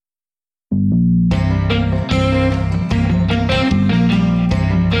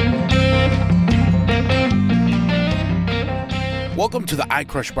Welcome to the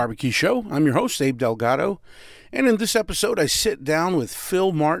iCrush Barbecue Show. I'm your host, Abe Delgado, and in this episode, I sit down with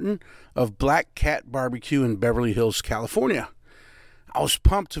Phil Martin of Black Cat Barbecue in Beverly Hills, California. I was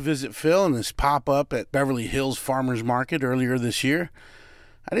pumped to visit Phil and his pop-up at Beverly Hills Farmers Market earlier this year.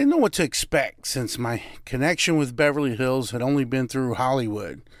 I didn't know what to expect since my connection with Beverly Hills had only been through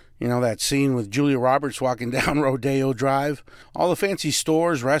Hollywood. You know, that scene with Julia Roberts walking down Rodeo Drive, all the fancy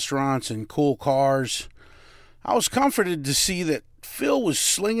stores, restaurants, and cool cars. I was comforted to see that Phil was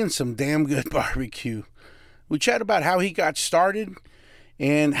slinging some damn good barbecue. We chat about how he got started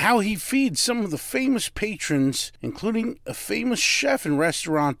and how he feeds some of the famous patrons, including a famous chef and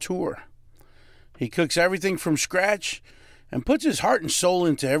restaurateur. He cooks everything from scratch and puts his heart and soul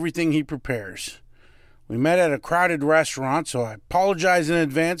into everything he prepares. We met at a crowded restaurant, so I apologize in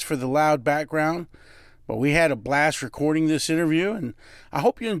advance for the loud background, but we had a blast recording this interview, and I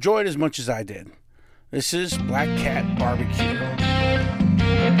hope you enjoyed as much as I did. This is Black Cat Barbecue.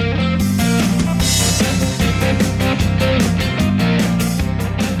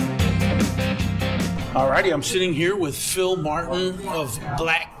 Alrighty, I'm sitting here with Phil Martin of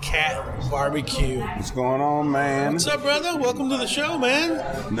Black Cat Barbecue. What's going on, man? What's up, brother? Welcome to the show, man.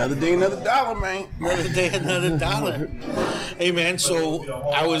 Another day, another dollar, man. Another day, another dollar. Hey, man, so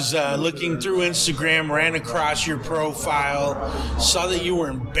I was looking through Instagram, ran across your profile, saw that you were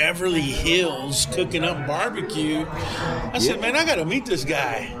in Beverly Hills cooking up barbecue. I said, man, I got to meet this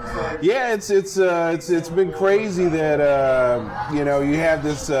guy. Yeah, it's been crazy that you have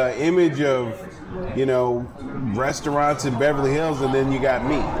this image of restaurants in Beverly Hills, and then you got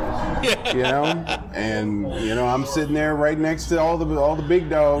me. Yeah. And I'm sitting there right next to all the big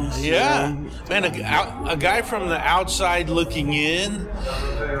dogs. Yeah, man, a guy from the outside looking in,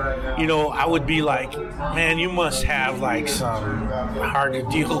 I would be like, man, you must have like some hard to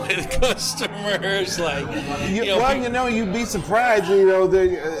deal with customers, like. You'd be surprised.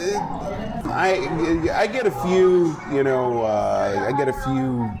 I get a few,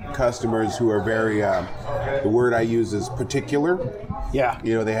 customers who are very, the word I use is particular. Yeah.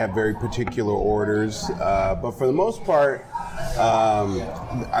 They have very particular orders. But for the most part,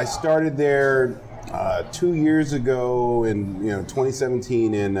 I started there 2 years ago in,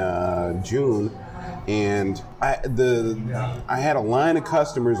 2017 in June. And I had a line of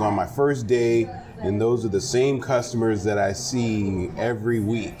customers on my first day, and those are the same customers that I see every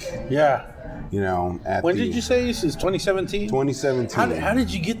week. Yeah. When did you say this is 2017? 2017. How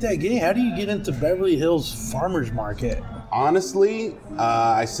did you get that gig? How do you get into Beverly Hills Farmers Market? Honestly,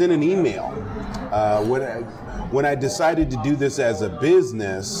 I sent an email. When I decided to do this as a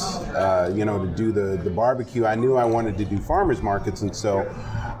business, to do the barbecue, I knew I wanted to do farmers markets, and so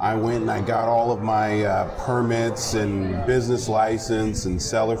I went and I got all of my permits and business license and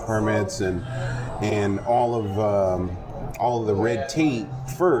seller permits and all of the red tape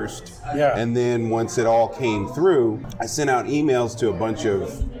first. Yeah. And then once it all came through, I sent out emails to a bunch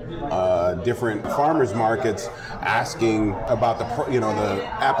of different farmers markets asking about the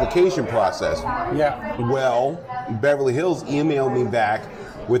application process. Yeah. Well, Beverly Hills emailed me back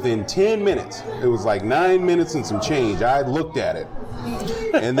within 10 minutes. It was like 9 minutes and some change. I looked at it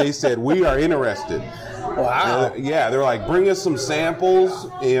and they said, "We are interested." Wow. They're like, "Bring us some samples,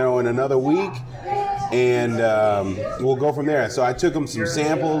 in another week, and we'll go from there." So I took them some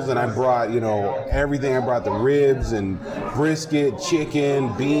samples, and I brought, everything. I brought the ribs and brisket,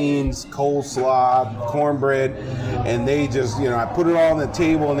 chicken, beans, coleslaw, cornbread, and they just, I put it all on the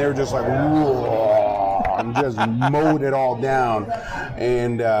table, and they were just like, whoa, and just mowed it all down.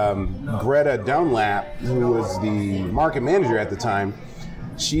 And Greta Dunlap, who was the market manager at the time,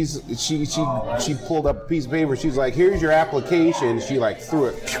 she pulled up a piece of paper. She's like, "Here's your application." She threw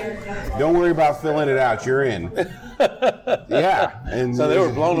it. "Don't worry about filling it out. You're in." Yeah. And so they were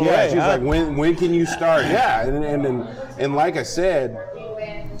blown away. Yeah. She's like, "When can you start?" Yeah. And like I said,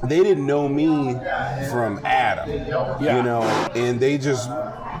 they didn't know me from Adam. Yeah. And they just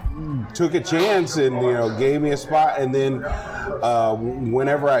took a chance and gave me a spot. And then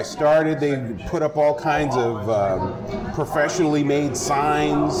whenever I started, they put up all kinds of professionally made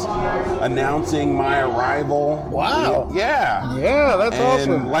signs announcing my arrival. Wow. Yeah, that's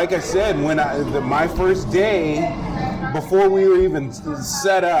and awesome. like I said, when my first day, before we were even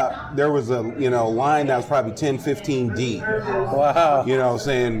set up, there was a line that was probably 10, 15 deep. Wow.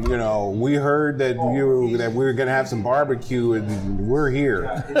 Saying, "We heard that we were gonna have some barbecue and we're here."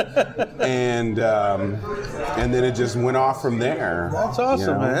 and then it just went off from there. That's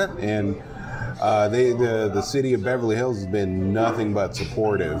awesome, man. And the city of Beverly Hills has been nothing but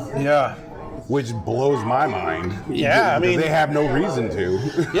supportive. Yeah. which blows my mind. Yeah, I mean, they have no reason to.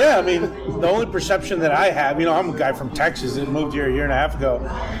 Yeah, I mean, the only perception that I have, I'm a guy from Texas that moved here a year and a half ago,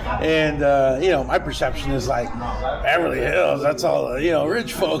 and my perception is like Beverly Hills. That's all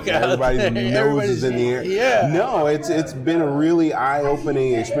rich folk out Everybody's there. nose is in the air. Yeah. No, it's been a really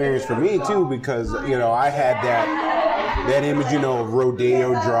eye-opening experience for me too, because I had that image of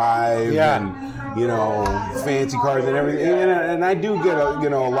Rodeo Drive and fancy cars and everything, and I do get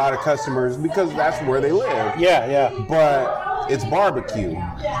a lot of customers because that's where they live. Yeah. But it's barbecue.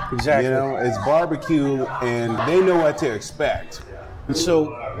 Exactly. It's barbecue, and they know what to expect. And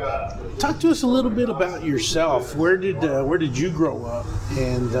so, talk to us a little bit about yourself. Where did you grow up,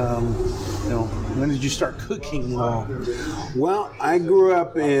 and when did you start cooking and all? Well, I grew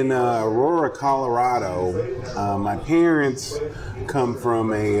up in Aurora, Colorado. My parents come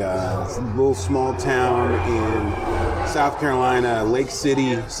from a little small town in South Carolina, Lake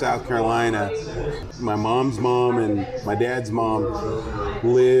City, South Carolina. My mom's mom and my dad's mom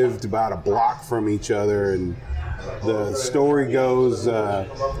lived about a block from each other, and the story goes,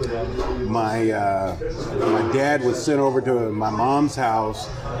 my dad was sent over to my mom's house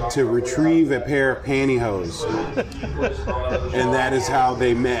to retrieve a pair of pantyhose, and that is how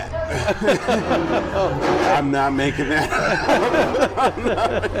they met. I'm not making that up.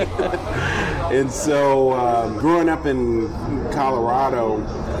 And so, growing up in Colorado,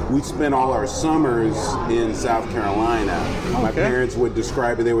 we spent all our summers in South Carolina. Okay. My parents would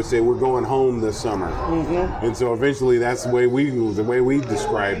describe it. They would say, "We're going home this summer," and so eventually, that's the way we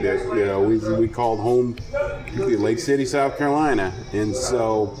described it. We called home Lake City, South Carolina, and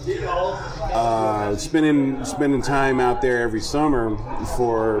so spending time out there every summer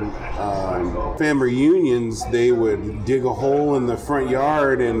for family reunions. They would dig a hole in the front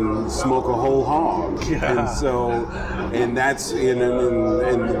yard and smoke a whole hog, and that's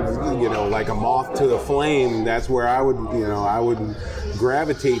like a moth to the flame. That's where I would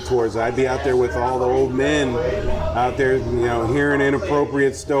gravitate towards. I'd be out there with all the old men out there, hearing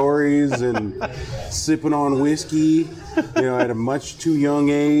inappropriate stories and sipping on whiskey, at a much too young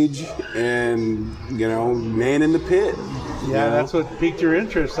age, and man in the pit. Yeah, that's what piqued your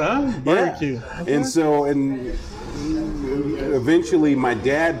interest, huh? Barbecue. Yeah. And so, eventually my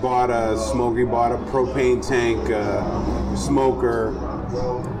dad bought a propane tank smoker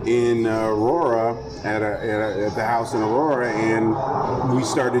in Aurora at the house in Aurora, and we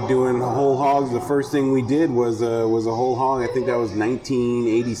started doing whole hogs. The first thing we did was a whole hog. I think that was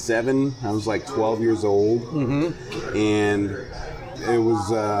 1987. I was like 12 years old, and it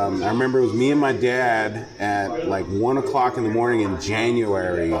was. I remember it was me and my dad at like 1 o'clock in the morning in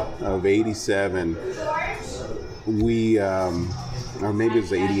January of '87. We. Or maybe it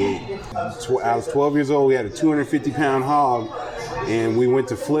was 88. I was 12 years old. We had a 250-pound hog, and we went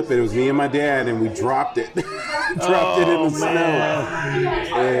to flip it. It was me and my dad, and we dropped it. It in the snow.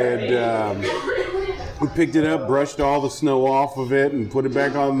 And we picked it up, brushed all the snow off of it, and put it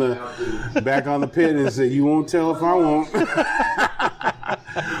back on the pit, and said, "You won't tell if I won't."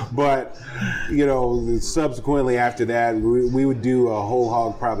 But subsequently after that, we would do a whole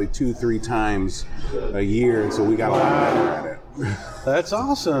hog probably 2-3 times a year, and so we got a lot better at it. That's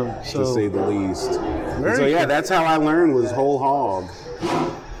awesome. To say the least. That's how I learned was whole hog.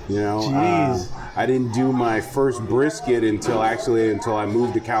 Jeez. I didn't do my first brisket until I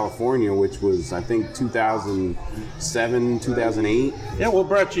moved to California, which was, I think, 2007, 2008. Yeah, what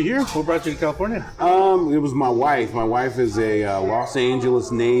brought you here? What brought you to California? It was my wife. My wife is a Los Angeles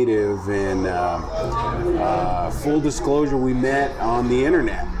native, and full disclosure, we met on the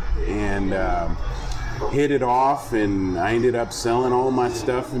internet, and hit it off, and I ended up selling all my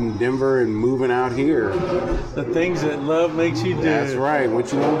stuff in Denver and moving out here. The things that love makes you do. That's right,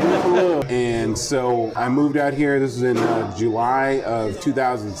 what you won't do for love. And so I moved out here. This was in July of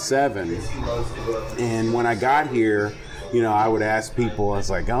 2007. And when I got here, I would ask people, I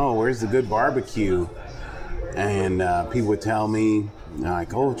was like, "Oh, where's the good barbecue?" And people would tell me,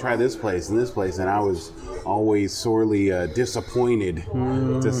 like, "Oh, try this place and this place," and I was always sorely disappointed,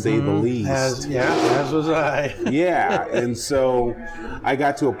 to say the least. As was I. Yeah, and so I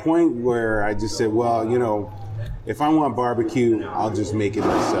got to a point where I just said, well, if I want barbecue, I'll just make it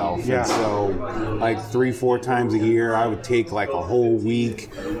myself. Yeah. And so, like 3-4 times a year, I would take like a whole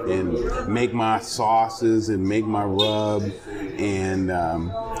week and make my sauces and make my rub, and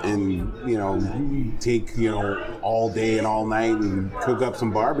take all day and all night and cook up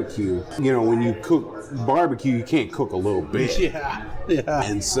some barbecue. When you cook barbecue, you can't cook a little bit. Yeah.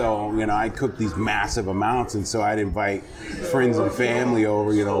 And so, I cooked these massive amounts, and so I'd invite friends and family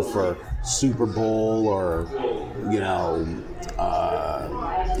over, for Super Bowl or,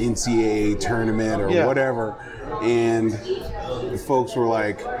 NCAA tournament or whatever, and the folks were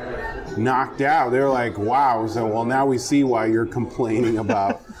like knocked out. They're like, wow. So, well, now we see why you're complaining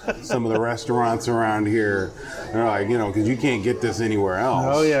about some of the restaurants around here. They're like, because you can't get this anywhere else.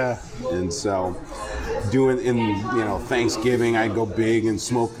 Oh, yeah. And so Thanksgiving, I'd go big and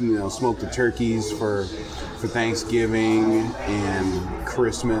smoke the turkeys for Thanksgiving and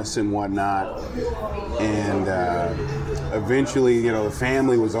Christmas and whatnot. And eventually, the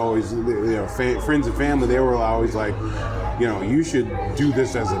family was always, friends and family, they were always like, you should do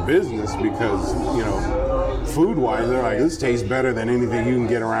this as a business because, food-wise, they're like, this tastes better than anything you can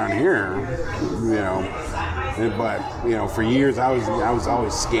get around here, But, for years I was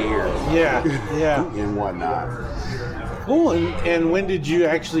always scared. Yeah. And whatnot. Cool. And when did you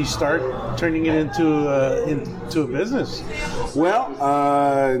actually start turning it into a business? Well,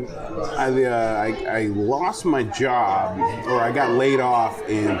 I lost my job, or I got laid off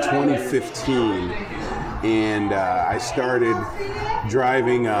in 2015, and I started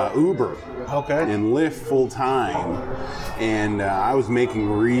driving Uber. Okay. And Lyft full time, and I was making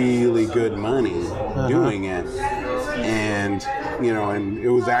really good money doing it, and and it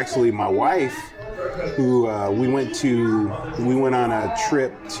was actually my wife who we went on a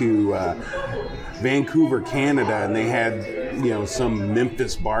trip to Vancouver, Canada, and they had some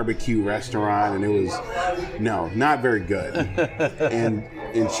Memphis barbecue restaurant, and it was not very good, and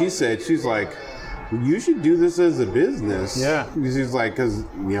she said, she's like, you should do this as a business. Yeah. She's like, because,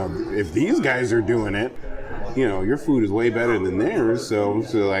 if these guys are doing it, your food is way better than theirs. So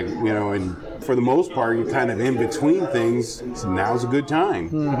like, and for the most part, you're kind of in between things. So now's a good time.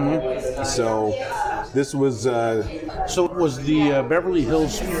 Mm-hmm. So this was... So was the Beverly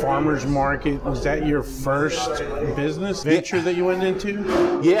Hills Farmers Market, was that your first business venture that you went into?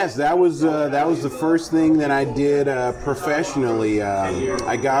 Yes, that was the first thing that I did professionally.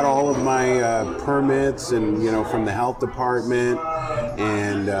 I got all of my permits and from the health department,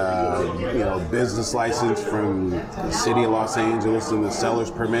 and business license from the city of Los Angeles, and the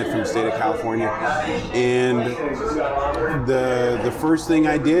seller's permit from the state of California. And the first thing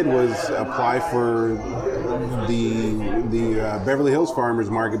I did was apply for the Beverly Hills Farmers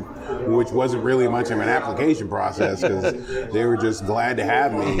Market, which wasn't really much of an application process because they were just glad to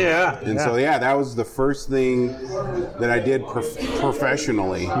have me. So that was the first thing that I did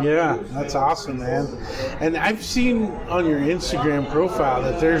professionally. Yeah, that's awesome, man. And I've seen on your Instagram profile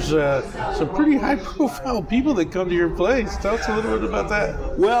that there's some pretty high-profile people that come to your place. Tell us a little bit about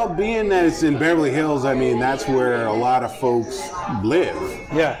that. Well, being that it's in Beverly Hills, I mean, that's where a lot of folks live.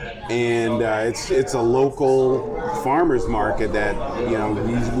 Yeah. And it's a local farmers market that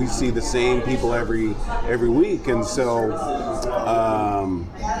we see the same people every week, and so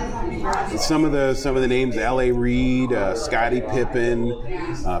some of the names: L.A. Reid, Scottie Pippen,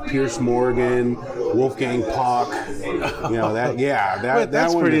 Pierce Morgan, Wolfgang Puck.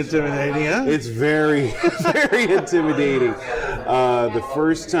 That's pretty intimidating, huh? It's very very intimidating. The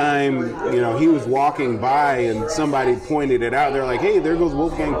first time he was walking by and somebody pointed it out, they're like, "Hey, there goes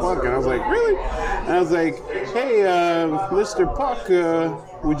Wolfgang Puck," and I was like, "Really?" And I was like, "Hey, Mr. Puck,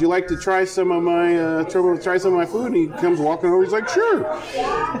 would you like to try some of my food?" And he comes walking over. He's like, "Sure."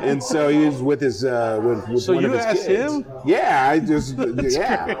 And so he was with his with so one of his asked kids. Him? Yeah, I just Crazy.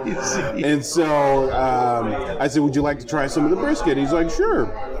 And so I said, "Would you like to try some of the brisket?" He's like, "Sure."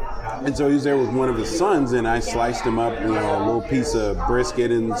 And so he was there with one of his sons, and I sliced him up, a little piece of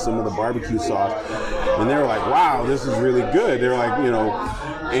brisket and some of the barbecue sauce. And they were like, "Wow, this is really good." They're like,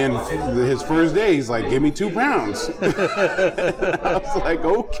 and his first day, he's like, "Give me 2 pounds." I was like,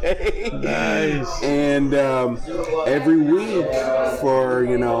 "Okay." Nice. And every week for,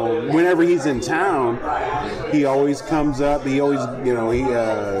 whenever he's in town, he always comes up. He always,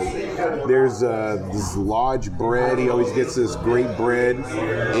 there's this Lodge bread. He always gets this great bread,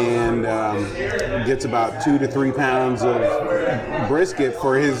 and gets about 2 to 3 pounds of brisket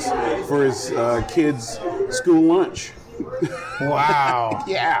for his kids' school lunch. Wow.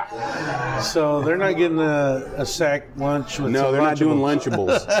 Yeah. So they're not getting a sack lunch with No, they're not doing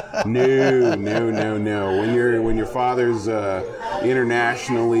Lunchables. No. When your father's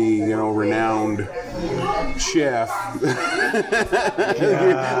internationally, renowned chef,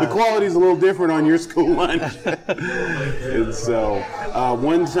 the quality's a little different on your school lunch. And so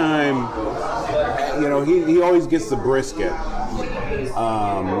one time, he always gets the brisket.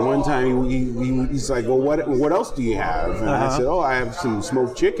 One time he's like, "Well, what else do you have?" And I said, "Oh, I have some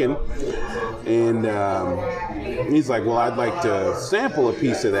smoked chicken." And he's like, "Well, I'd like to sample a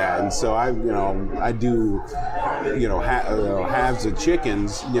piece of that." And so I do, halves of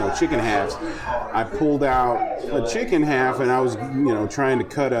chickens, chicken halves. I pulled out a chicken half, and I was, trying to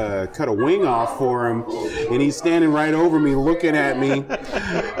cut a wing off for him, and he's standing right over me, looking at me,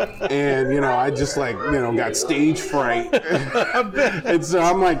 and I just got stage fright, and so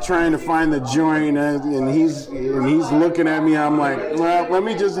I'm like trying to find the joint, and he's looking at me. I'm like, well, let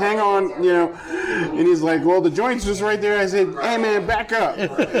me just hang on, and he's like, well, the joint's just right there. I said, hey man, back up.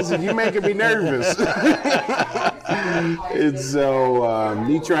 I said, you're making me nervous. And so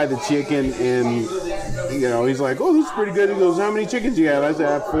he tried the chicken, and he's like, oh, this is pretty good. He goes, how many chickens do you have? I said,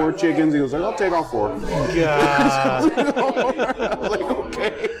 I have 4 chickens. He goes, I'll take all 4. God. I was like,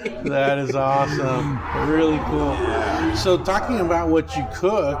 okay. That is awesome. Really cool. Yeah. So talking about what you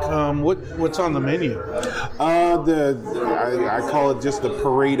cook, what's on the menu? I call it just the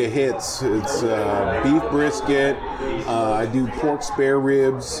parade of hits. It's beef brisket. I do pork spare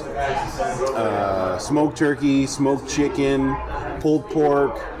ribs, smoked turkey, smoked chicken, pulled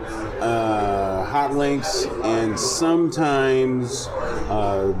pork, hot links, and sometimes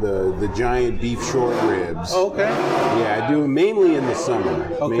the giant beef short ribs. Okay. Yeah, I do mainly in the summer.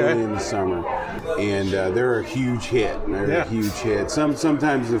 Okay. Mainly in the summer. And they're a huge hit. They're a huge hit.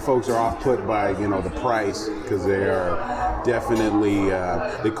 Sometimes the folks are off put by the price, because they are definitely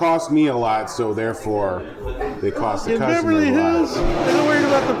they cost me a lot, so therefore they cost the customer Beverly a lot. Hills, they're not worried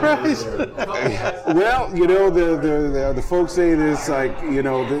about the price. Well, the folks say this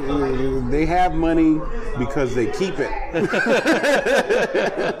they have money because they keep it.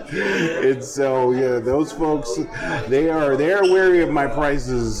 And so those folks, they are wary of my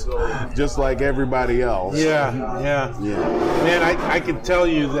prices, just like everybody else. Yeah. Man, I can tell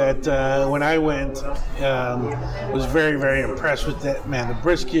you that when I went, was very, very impressed with that. Man, the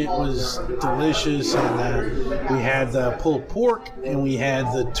brisket was delicious, and we had the pulled pork, and we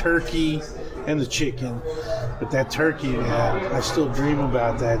had the turkey and the chicken. But that turkey, man, I still dream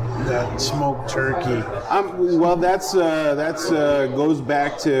about that smoked turkey. Well, that's goes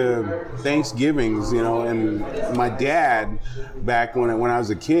back to Thanksgivings, and my dad, back when I was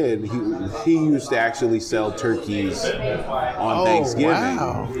a kid, he used to actually sell turkeys on Thanksgiving.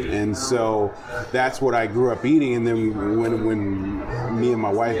 Wow. And so that's what I grew up eating. And then when me and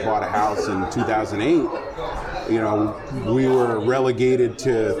my wife bought a house in 2008, we were relegated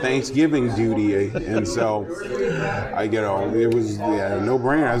to Thanksgiving duty, and so it was no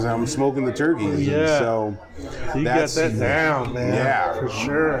brainer. I'm smoking the turkeys. Yeah. And so you got that down, man. Yeah, for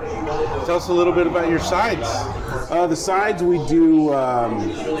sure. Tell us a little bit about your sides. The sides, we do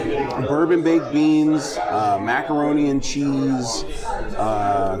bourbon baked beans, macaroni and cheese,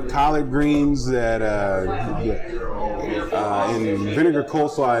 collard greens that and vinegar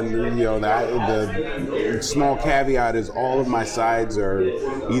coleslaw. And the small caveat is all of my sides are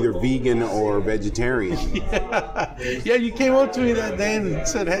either vegan or vegetarian. Yeah, you came up to me that day and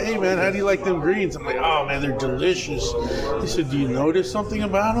said, hey man, how do you like them greens? I'm like, oh man, they're delicious. He said, do you notice something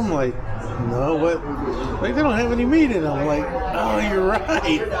about them? Like, no, what? Like, they don't have any meat in them. I'm like, oh, you're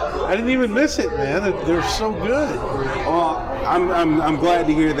right. I didn't even miss it, man. They're so good. Well, I'm glad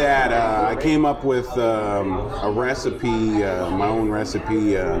to hear that. I came up with a recipe, my own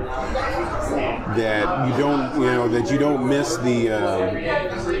recipe, that you don't miss the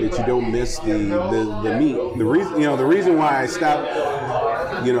meat. The reason why I stopped.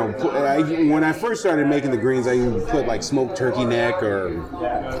 When I first started making the greens, I would put like smoked turkey neck or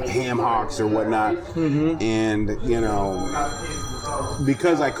ham hocks or whatnot. Mm-hmm. And,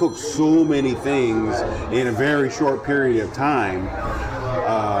 because I cook so many things in a very short period of time,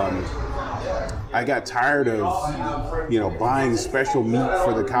 I got tired of, buying special meat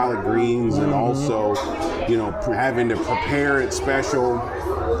for the collard greens, and also, having to prepare it special.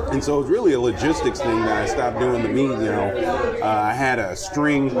 And so it was really a logistics thing that I stopped doing the meat. I had a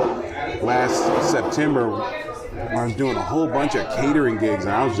string last September where I was doing a whole bunch of catering gigs,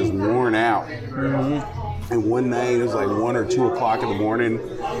 and I was just worn out. Mm-hmm. And one night, it was like 1 or 2 o'clock in the morning,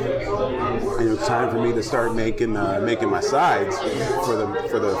 and it was time for me to start making my sides for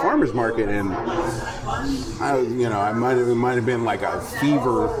the farmers market. And it might have been like a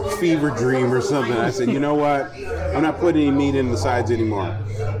fever dream or something. I said, you know what? I'm not putting any meat in the sides anymore.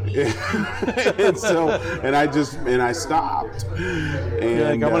 and I stopped.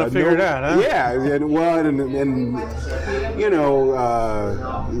 And I'm gonna figure it out, huh? Yeah,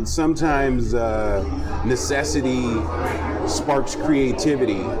 and sometimes necessity sparks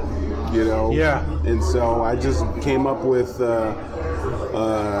creativity. Yeah. And so I just came up with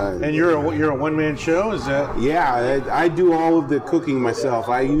And you're a one-man show, is that? Yeah, I do all of the cooking myself.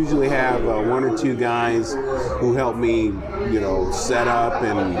 I usually have one or two guys who help me, set up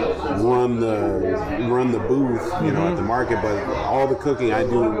and run the booth, at the market. But all the cooking I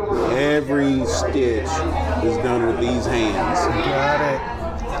do, every stitch is done with these hands. Got it.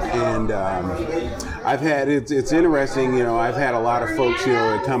 And I've had it's interesting. I've had a lot of folks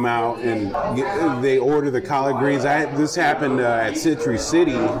that come out and they order the collard greens. This happened at Citrus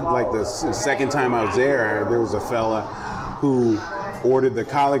City, like the second time I was there. There was a fella who ordered the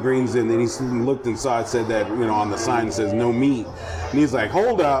collard greens, and then he looked and saw it said that on the sign it says no meat, and he's like,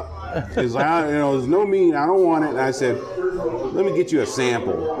 hold up. He's like, there's no meat, I don't want it. And I said, let me get you a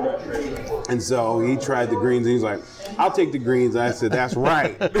sample. And so he tried the greens, and he's like, I'll take the greens. And I said, that's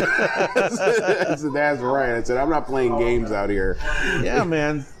right. I said, that's right. I said, I'm not playing games out here. Yeah,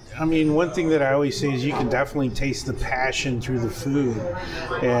 man. I mean, one thing that I always say is you can definitely taste the passion through the food,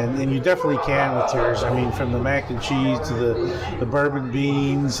 and you definitely can with yours. I mean, from the mac and cheese to the bourbon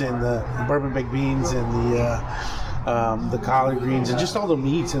beans and the bourbon baked beans and the collard greens and just all the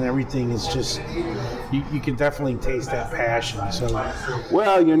meats and everything is just you can definitely taste that passion. So,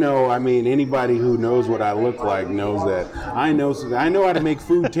 well, I mean, anybody who knows what I look like knows that I know how to make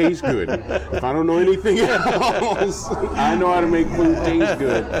food taste good. If I don't know anything else, I know how to make food taste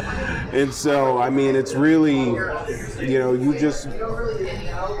good. And so, I mean, it's really, you just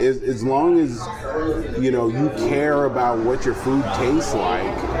as long as you care about what your food tastes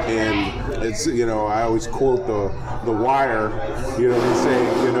like, and it's I always quote the Wire. They say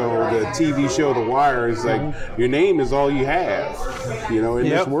the TV show The Wire is like, your name is all you have. In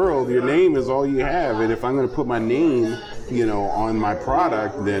this world, your name is all you have, and if I'm going to put my name on my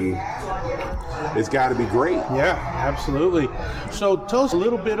product, then it's got to be great. Yeah, absolutely. So tell us a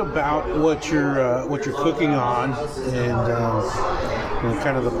little bit about what you're cooking on and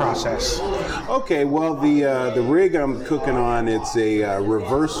kind of the process. Okay, well, the rig I'm cooking on, it's a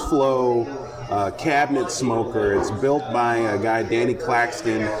reverse flow cabinet smoker. It's built by a guy, Danny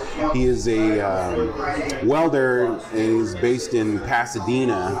Claxton. He is a welder, and he's based in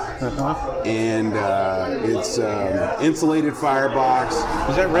Pasadena. And it's insulated firebox.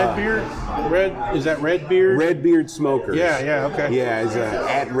 Is that Redbeard? Is that Redbeard? Redbeard Smokers. Yeah, okay. Yeah, it's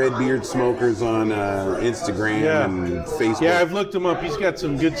at Redbeard Smokers on Instagram and Facebook. Yeah, I've looked him up. He's got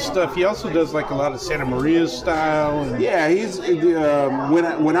some good stuff. He also does like a lot of Santa Maria style. Yeah, he's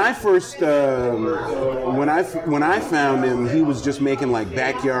when I first when I found him, he was just making like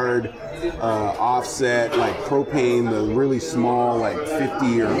backyard offset, like propane, the really small, like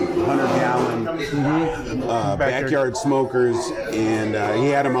 50 or 100 gallon backyard smokers, and he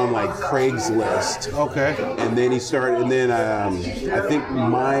had them on like Craigslist. Okay. And then he started, and then I think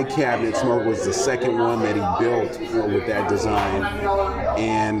my cabinet smoker was the second one that he built with that design,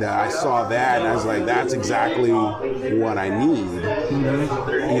 and I saw that, and I was like, that's exactly what I need,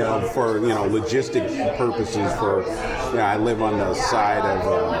 for logistic purposes. For I live on the side of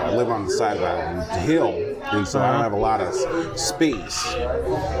a hill, and so I don't have a lot of space,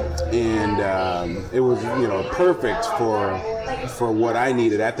 and it was perfect for what I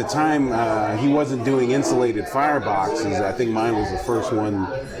needed at the time. He wasn't doing insulated fireboxes. I think mine was the first one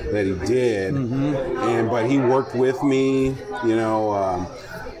that he did, but he worked with me.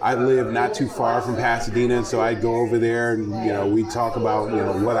 I live not too far from Pasadena, and so I'd go over there, and we'd talk about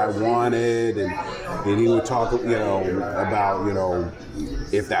what I wanted, and he would talk about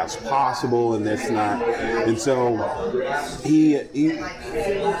if that's possible and that's not. And so he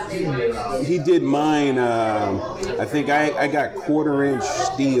did mine. I think I got 1/4 inch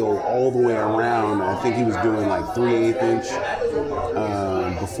steel all the way around. I think he was doing like 3/8 inch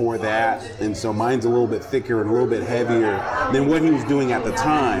before that, and so mine's a little bit thicker and a little bit heavier than what he was doing at the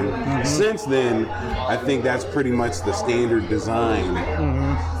time. Since then, I think that's pretty much the standard design.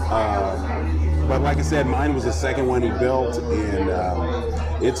 But like I said, mine was the second one he built, and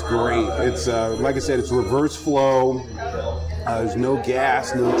it's great. It's like I said, it's reverse flow. There's no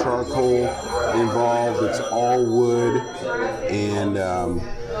gas, no charcoal involved. It's all wood, and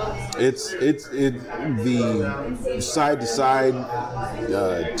the side to side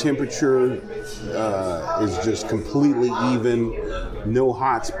temperature is just completely even. No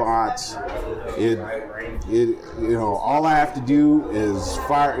hot spots. All I have to do is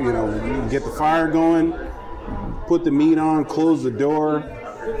fire. Get the fire going, put the meat on, close the door,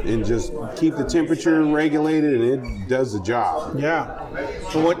 and just keep the temperature regulated, and it does the job. Yeah.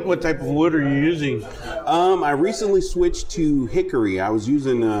 So what type of wood are you using? I recently switched to hickory. I was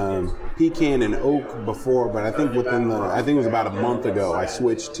using pecan and oak before, but I think it was about a month ago, I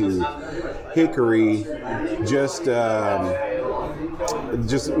switched to hickory. Just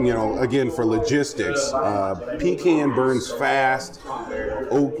just, again, for logistics, pecan burns fast,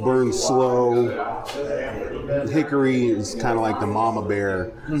 oak burns slow, hickory is kind of like the mama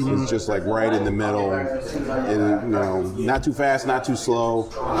bear. It's just like right in the middle, and not too fast, not too slow,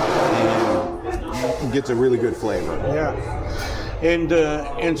 and gets a really good flavor. Yeah.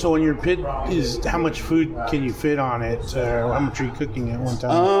 And so on your pit, how much food can you fit on it? How much are you cooking at one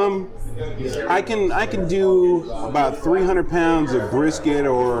time? I can do about 300 pounds of brisket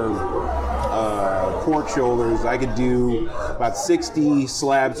or pork shoulders. I could do about 60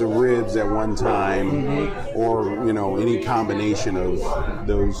 slabs of ribs at one time, or any combination of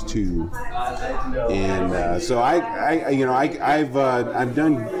those two. And so I've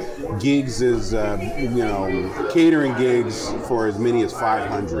done gigs as catering gigs for as many as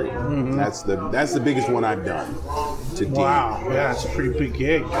 500. That's the biggest one I've done to date. Wow, yeah, it's a pretty big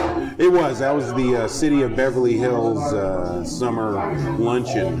gig. It was. That was the City of Beverly Hills summer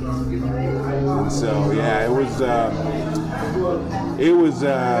luncheon, and so yeah, it was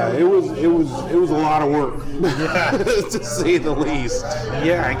a lot of work, to say the least.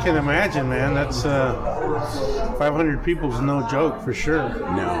 Yeah, I can imagine, man. That's 500 people's no joke for sure.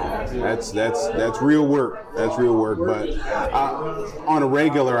 No, that's real work. That's real work. But on a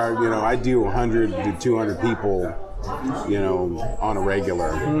regular, I do 100 to 200 people. On a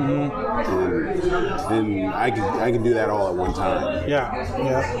regular, and I can do that all at one time. Yeah.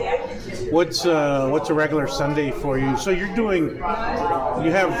 What's a regular Sunday for you? So you have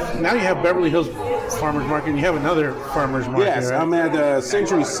Beverly Hills Farmers Market, and you have another farmers market. Yes, right? I'm at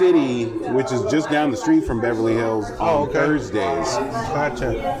Century City, which is just down the street from Beverly Hills on Thursdays.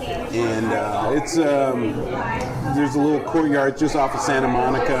 Gotcha. And it's there's a little courtyard just off of Santa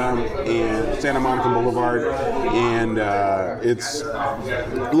Monica Boulevard, and it's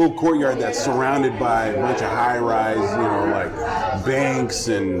a little courtyard that's surrounded by a bunch of high-rise, like banks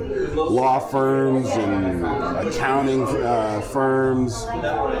and law firms and accounting firms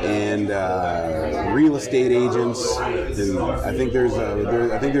and real estate agents. And I think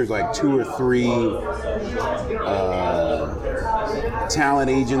there's like 2 or 3 talent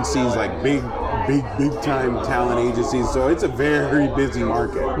agencies, like big time talent agencies. So it's a very busy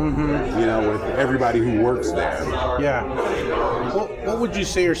market, with everybody who works there. Yeah. What would you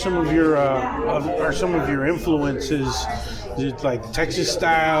say are some of your influences? Is it like Texas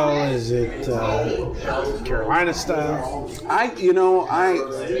style? Is it Carolina style? I've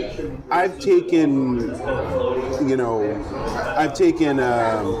taken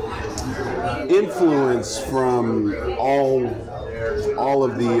influence from all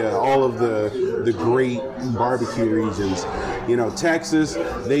of the great barbecue regions. Texas,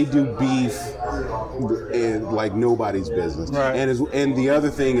 they do beef like nobody's business. Right. And the other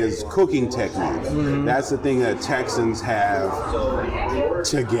thing is cooking technique. That's the thing that Texans have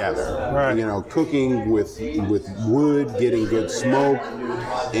together. Right. Cooking with wood, getting good smoke,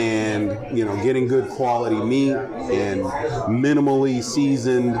 and getting good quality meat and minimally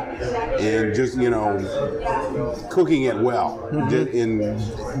seasoned, and just cooking it well in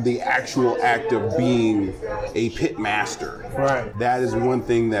the actual act of being a pit master. Right. That is one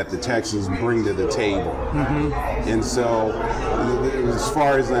thing that the Texans bring to the table. And so, as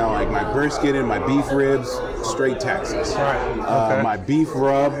far as now, like my brisket and my beef ribs, straight Texas. Right. Okay. My beef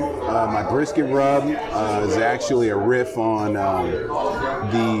rub, my brisket rub is actually a riff on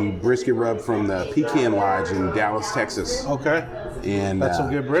the brisket rub from the Pecan Lodge in Dallas, Texas. Okay. And that's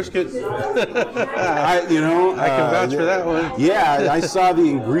some good brisket. I can vouch for that one. Yeah, I saw the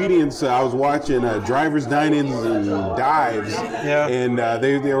ingredients. I was watching Drivers, Dine-Ins, and Dives, and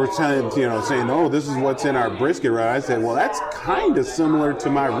they were saying, oh, this is what's in our brisket rub. I said, well, that's kind of similar to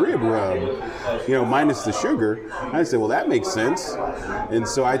my rib rub, minus the sugar. I said, well, that makes sense. And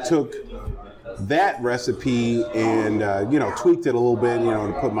so I took that recipe and tweaked it a little bit,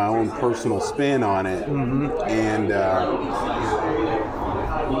 to put my own personal spin on it, and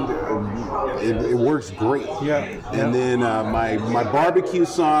it works great. Yeah. And then my barbecue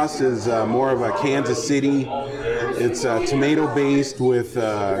sauce is more of a Kansas City. It's tomato based with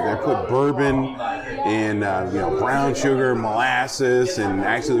I put bourbon and brown sugar, molasses, and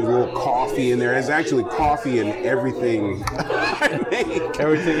actually there's a little coffee in there. There's actually coffee in everything I make.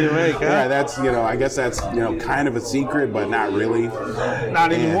 Everything you make, huh? Yeah, that's I guess that's kind of a secret, but not really.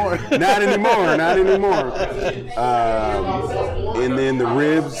 Not anymore. Not anymore. And then the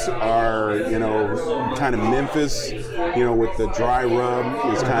ribs are kind of Memphis. With the dry rub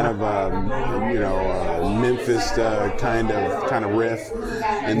is kind of Memphis kind of riff.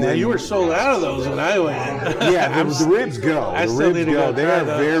 And then you were sold out of those when I went. Yeah, the ribs go. The ribs go. They are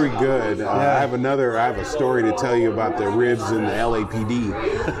very good. I have a story to tell you about the ribs in the LAPD.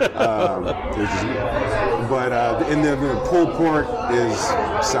 And the pulled pork is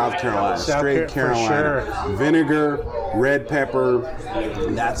South Carolina, straight Carolina. For sure. Vinegar, red pepper,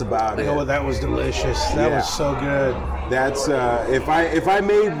 and that's about it. Oh, that was delicious. That was so good. That's if I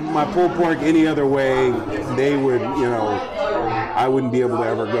made my pulled pork any other way, they would, I wouldn't be able to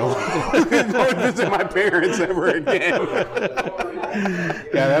ever go visit my parents ever again.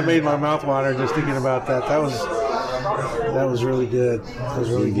 Yeah, that made my mouth water just thinking about that. That was really good. That was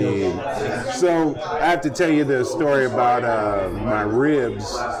really good. So I have to tell you the story about my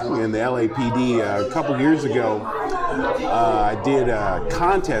ribs in the LAPD. A couple years ago, I did a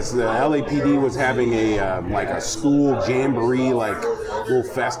contest. The LAPD was having a school jamboree, like little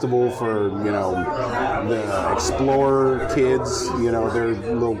festival for the Explorer kids, their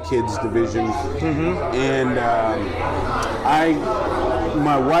little kids division. And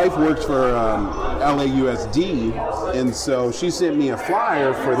my wife works for LAUSD, and so she sent me a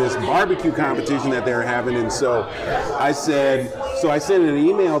flyer for this barbecue competition that they're having. And so I sent an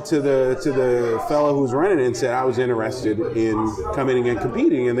email to the fellow who's running it and said I was interested in coming and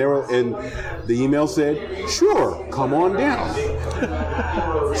competing, and the email said, sure, come on down.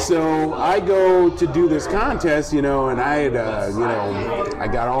 So I go to do this contest, and I had I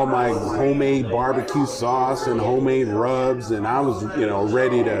got all my homemade barbecue sauce and homemade rubs, and I was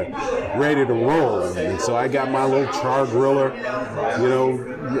ready to roll. And so I got my little char griller,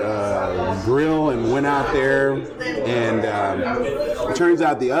 grill, and went out there. And it turns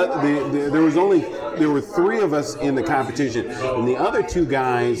out there were three of us in the competition, and the other two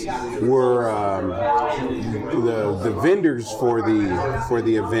guys were the vendors for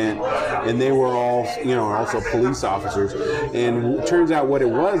the event, and they were all also police officers. And it turns out what it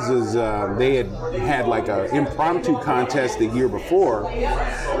was is they had like an impromptu contest the year before,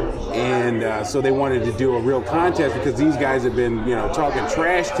 and so they wanted to do a real contest because these guys had been talking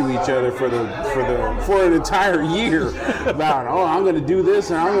trash to each other for an entire year about, I'm going to do this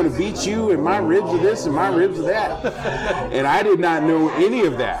and I'm going to beat you, and my ribs are this and my ribs are that. And I did not know any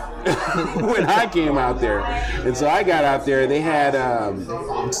of that when I came out there. And so I got out there. They had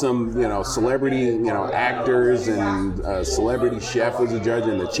some celebrity actors, and a celebrity chef was a judge,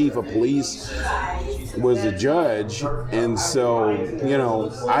 and the chief of police was a judge. And so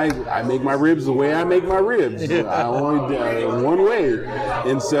I make my ribs the way I make my ribs. I only one way.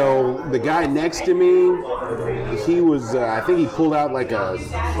 And so the guy next to me, he was I think he pulled out like a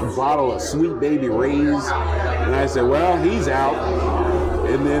bottle of Sweet Baby Ray's, and I said, well, he's out.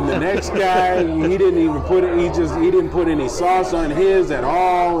 And then the next guy, he didn't put any sauce on his at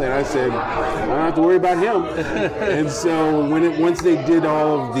all. And I said, I don't have to worry about him. And so once they did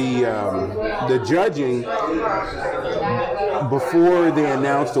all of the judging, before they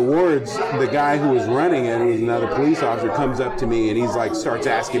announced awards, the guy who was running it, who was another police officer, comes up to me and he's like, starts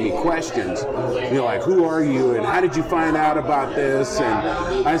asking me questions. Like, who are you and how did you find out about this?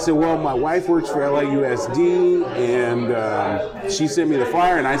 And I said, well, my wife works for LAUSD, and she sent me the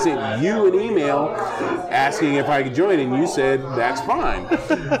flyer, and I sent you an email asking if I could join, and you said that's fine.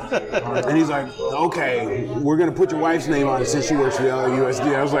 And he's like, okay, we're gonna put your wife's name on it since she works for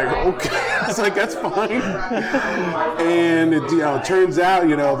LAUSD. I was like, okay. I was like, that's fine. And it turns out,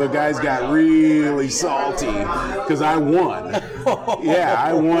 the guys got really salty because I won. Yeah,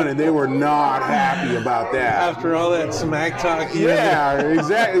 I won, and they were not happy about that. After all that smack talk. Yeah,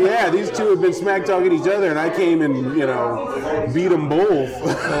 exactly. Yeah, these two have been smack talking each other, and I came and beat them both.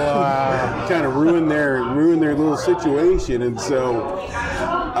 Kind of ruined their little situation. And so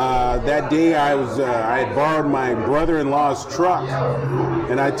that day I had borrowed my brother-in-law's truck,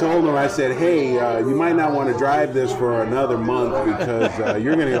 and I told him, I said, hey, you might not want to drive this for another month because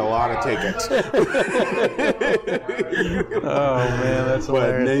you're going to get a lot of tickets. Oh man, that's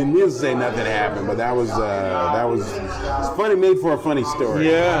hilarious. But needless to say, nothing happened. But that was it's funny, made for a funny story.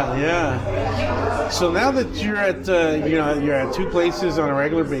 Yeah. So now that you're at you're at two places on a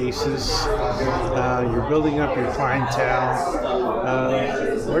regular basis, you're building up your clientele.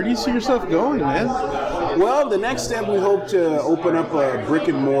 Where do you see yourself going, man? Well, the next step, we hope to open up a brick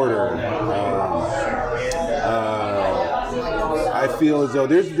and mortar. I feel as though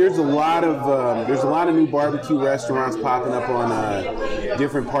there's a lot of new barbecue restaurants popping up on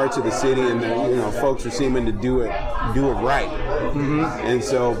different parts of the city, and folks are seeming to do it right. Mm-hmm. And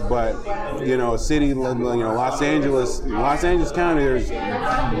so, but a city, Los Angeles County, there's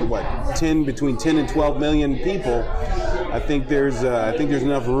between 10 and 12 million people. I think there's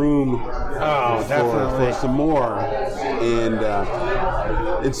enough room for some more. And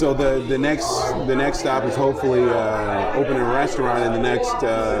And so the next stop is hopefully opening a restaurant in the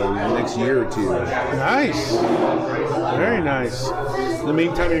next year or two. Nice, very nice. In the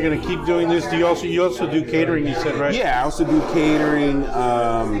meantime, you're going to keep doing this. Do you also do catering? You said, right? Yeah, I also do catering.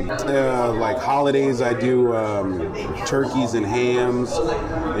 Like holidays, I do turkeys and hams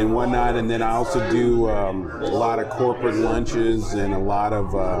and whatnot, and then I also do a lot of corporate lunches and a lot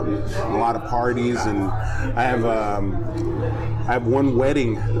of parties, and I have one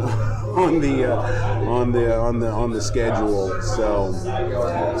wedding on the schedule. So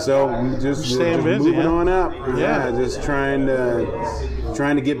just staying busy, moving on up. Yeah, just trying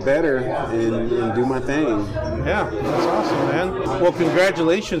to get better and do my thing. Yeah, that's awesome, man. Well,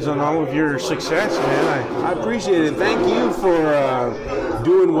 congratulations on all of your success, man. I appreciate it. Thank you for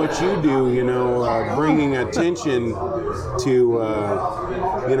doing what you do, bringing attention to,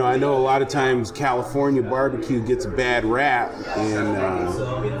 I know a lot of times California barbecue gets a bad rap, and,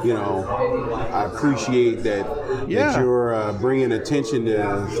 I appreciate that you're bringing attention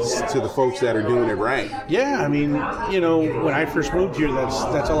to the folks that are doing it right. Yeah, I mean, when I first moved here,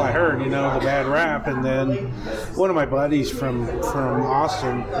 that's all I heard, the bad rap. And then one of my buddies from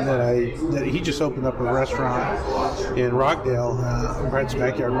Austin that he just opened up a restaurant in Rockdale, Brett's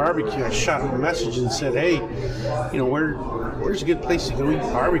Backyard Barbecue. I shot him a message and said, hey, where's a good place to go eat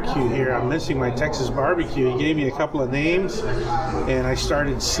barbecue here? I'm missing my Texas barbecue. He gave me a couple of names, and I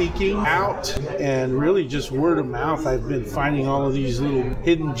started seeking out, and really just word of mouth, I've been finding all of these little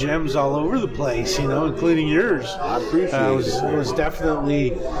hidden gems all over the place, including yours. I appreciate it. I was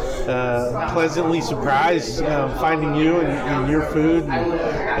definitely pleasantly surprised finding you and your food,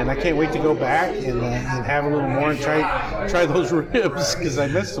 and I can't wait to go back and have a little more and try those ribs, because I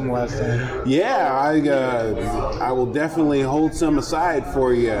missed them last time. Yeah, I will definitely hold some aside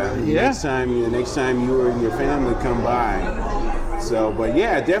for you next time you and your family come by. So, but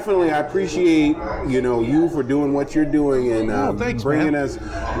yeah, definitely, I appreciate you for doing what you're doing and thanks, bringing man.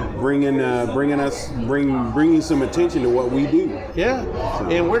 some attention to what we do. Yeah,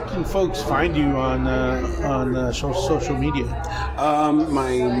 and where can folks find you on social media?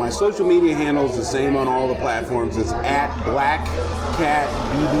 My social media handle is the same on all the platforms. It's at Black Cat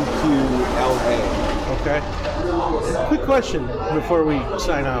BBQ LA. Okay. Quick question before we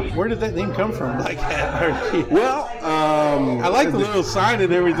sign off. Where did that name come from, Black Cat Barbecue? Well, I like the little sign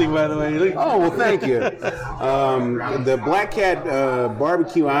and everything, by the way. Oh, well, thank you. The Black Cat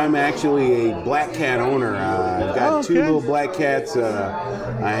Barbecue, I'm actually a Black Cat owner. I've got two little black cats.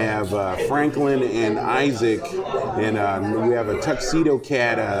 I have Franklin and Isaac, and we have a tuxedo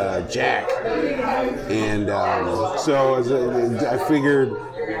cat, Jack. And so I figured,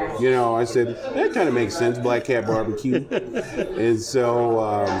 I said, that kind of makes sense, Black Cat Barbecue. And so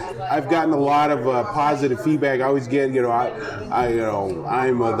I've gotten a lot of positive feedback. I always get,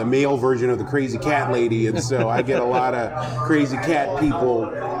 I'm the male version of the crazy cat lady, and so I get a lot of crazy cat people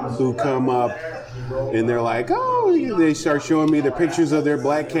who come up and they're like, they start showing me the pictures of their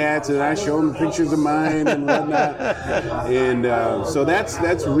black cats, and I show them pictures of mine and whatnot. And so that's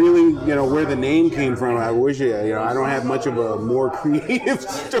really, where the name came from. I wish, I don't have much of a more creative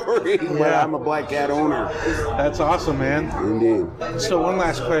story, but I'm a Black Cat owner. That's awesome, man. Indeed. So one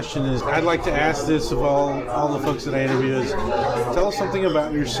last question is, I'd like to ask this of all the folks that I interview is, tell us something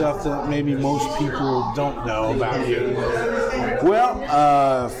about yourself that maybe most people don't know about you.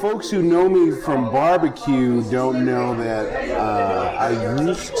 Well, folks who know me from barbecue don't know that I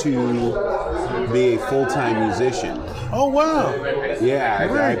used to be a full-time musician. Oh, wow. Yeah,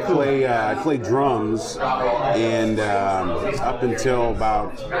 I play drums, and up until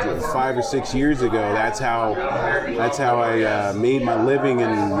about 5 or 6 years ago, that's how I made my living.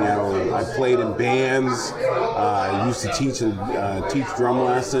 And I played in bands. I used to teach drum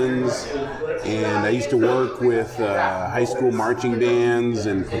lessons, and I used to work with high school marching bands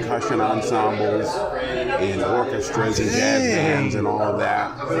and percussion ensembles and orchestras and jazz bands and all of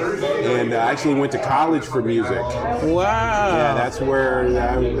that. And I actually went to college for music. Wow. Yeah, that's where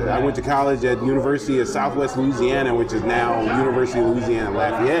I went to college at University of Southwest Louisiana, which is now University of Louisiana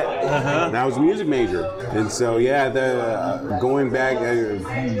Lafayette. And I was a music major. And so, going back,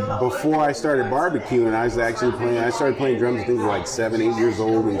 before I started barbecuing, I started playing drums, I think, like 7, 8 years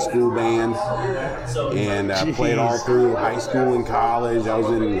old in school band. And I played all through high school and college. I was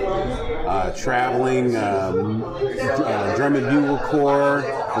in traveling drum and bugle corps.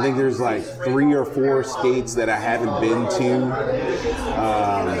 I think there's like 3 or 4 states that I haven't been to.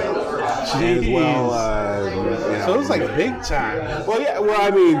 as well. So it was like big time. Well, yeah. Well, I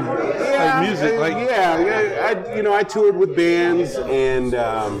mean, yeah, Like music, like- I toured with bands, and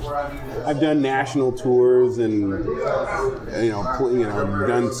I've done national tours, and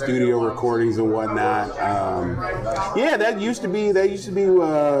done studio recordings and whatnot. Yeah, that used to be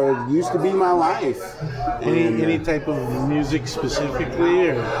my life. Any type of music specifically,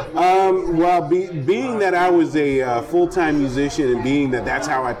 or Well, being that I was a full-time musician, and being that that's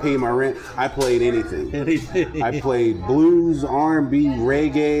how I pay my rent, I played anything. anything? I played blues, R&B,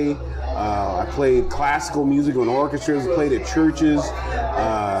 reggae. I played classical music on orchestras. I played at churches.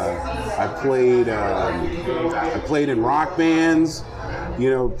 I played in rock bands.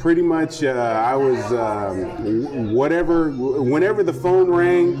 Pretty much I was whenever the phone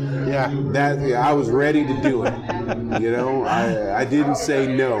rang, I was ready to do it. I didn't say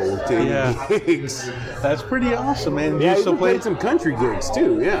no to any gigs. That's pretty awesome, man. Yeah, You still I played some country gigs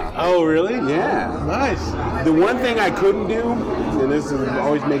too. Yeah. Oh, really? Yeah. Nice. The one thing I couldn't do, and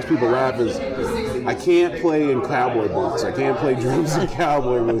always makes people laugh, is I can't play in cowboy boots. I can't play drums in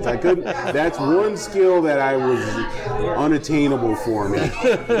cowboy boots. I couldn't. That's one skill that I was unattainable for me.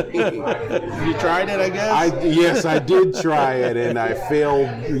 You tried it, I guess? Yes, I did try it, and I failed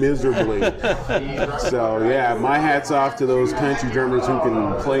miserably. So yeah, my hat's off to those country drummers who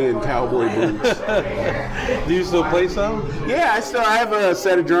can play in cowboy boots. Do you still play some? Yeah, I have a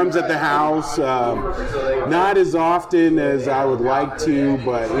set of drums at the house. Not as often as I would like to,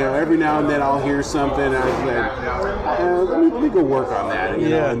 but every now and then I'll hear something. And I like, let me go work on that.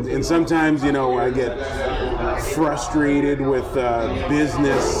 And sometimes I get frustrated with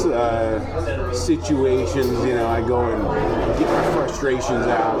business situations. I go and get my frustrations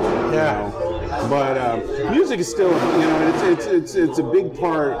out. But music is still, it's a big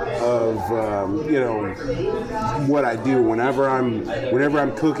part of what I do. Whenever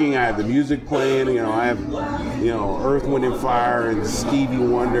I'm cooking, I have the music playing. I have Earth, Wind and Fire and Stevie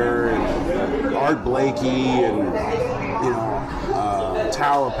Wonder and Art Blakey and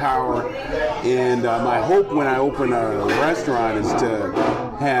Tower Power. And my hope when I open a restaurant is to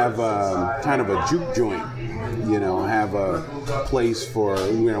have kind of a juke joint. Have a place for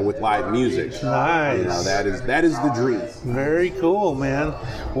with live music. Nice. That is the dream. Very cool, man.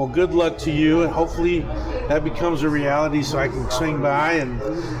 Well, good luck to you, and hopefully that becomes a reality, so I can swing by and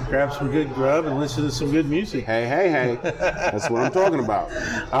grab some good grub and listen to some good music. Hey, that's what I'm talking about.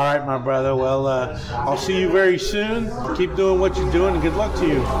 All right, my brother. Well, I'll see you very soon. Keep doing what you're doing, and good luck to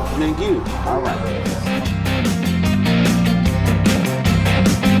you. Thank you. All right.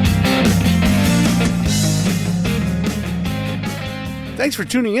 Thanks for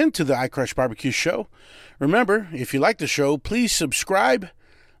tuning in to the iCrush Barbecue Show. Remember, if you like the show, please subscribe,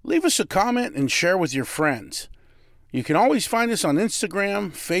 leave us a comment, and share with your friends. You can always find us on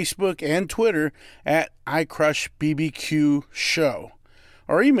Instagram, Facebook, and Twitter at iCrushBBQShow,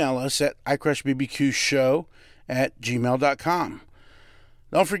 or email us at iCrushBBQShow@gmail.com.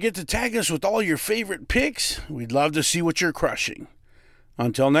 Don't forget to tag us with all your favorite picks. We'd love to see what you're crushing.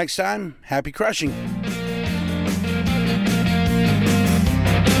 Until next time, happy crushing.